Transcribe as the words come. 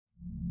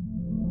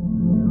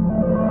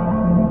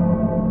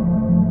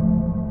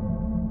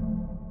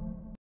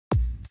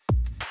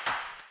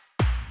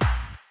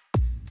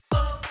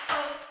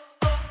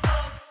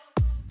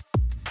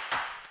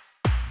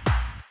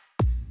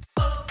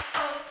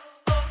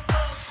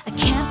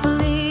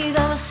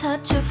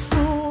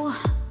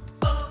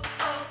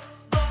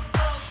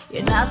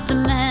about the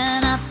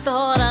man I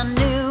thought I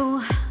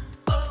knew.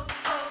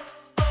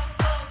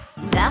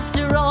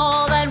 After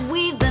all that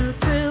we've been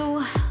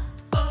through,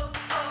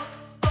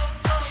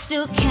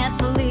 still can't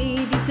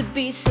believe you could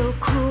be so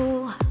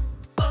cruel.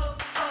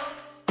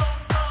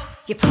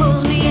 You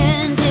pulled me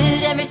in,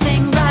 did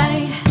everything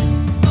right.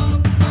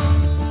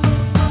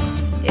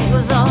 It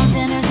was all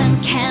dinners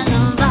and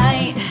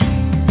candlelight.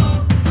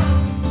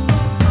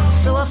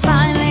 So I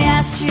finally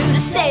asked you to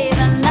stay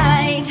the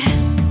night.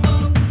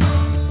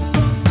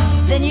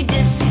 Then you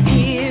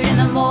disappeared in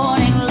the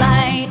morning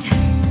light.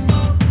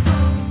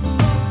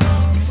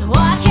 So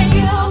why can't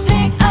you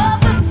pick up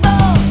the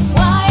phone?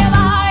 Why am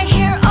I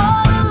here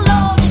all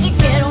alone? Did you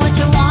get what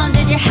you want?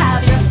 Did you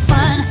have your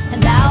fun?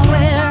 And now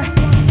we're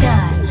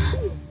done.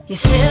 You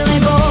silly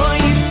boy,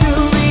 you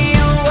threw me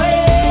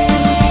away.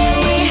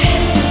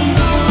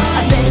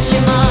 I bet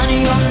your money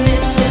you'll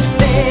miss this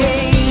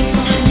face.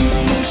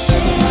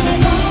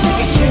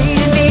 You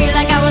treated me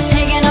like I was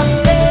taking up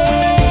space.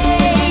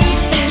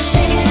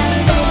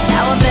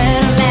 Now a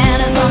better man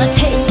is gonna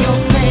take your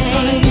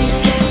place.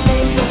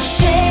 So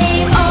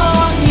shame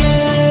on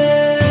you.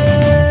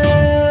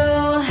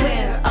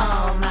 Where are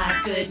all my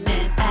good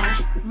men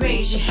at?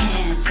 Raise your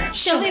hands up,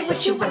 show me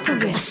what you're working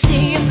with. I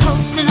see you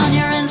posting on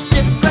your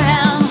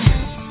Instagram,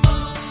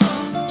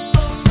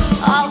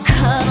 all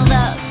cuddled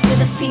up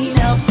with a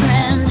female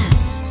friend,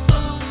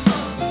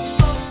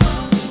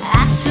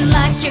 acting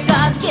like you're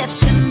God's gift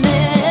to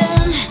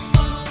men.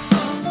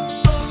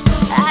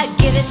 I'd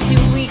give it 2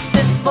 weeks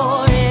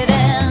before it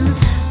ends,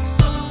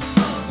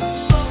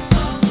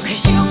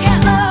 'cause you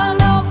can't love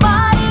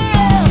nobody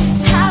else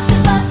half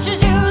as much as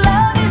you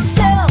love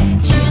yourself.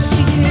 Cheers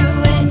to you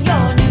and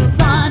your new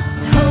bond.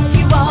 Hope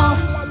you all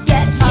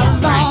get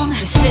along.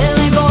 You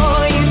silly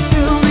boy, you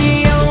threw me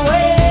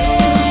away.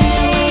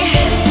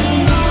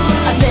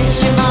 I bet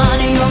your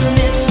money you'll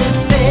miss this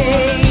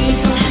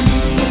face.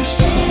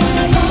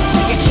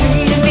 You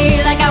treated me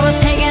like I was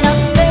taking up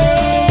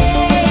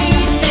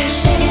space.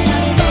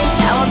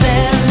 Now a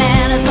better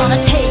man is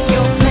gonna take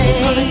your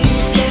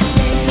place.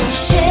 So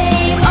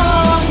shame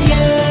on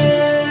you.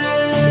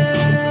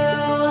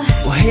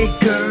 Well, hey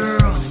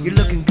girl, you're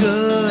looking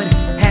good.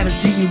 Haven't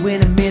seen you in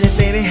a minute,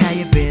 baby. How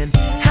you been?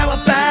 How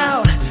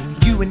about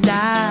you and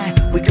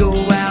we go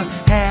out,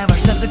 have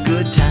ourselves a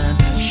good time,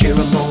 share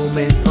a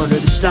moment under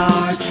the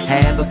stars,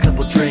 have a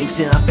couple drinks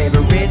in our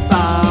favorite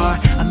bar.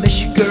 I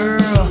miss you,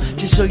 girl,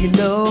 just so you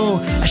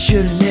know. I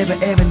should've never,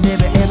 ever,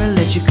 never, ever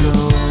let you go.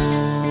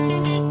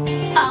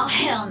 Oh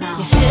hell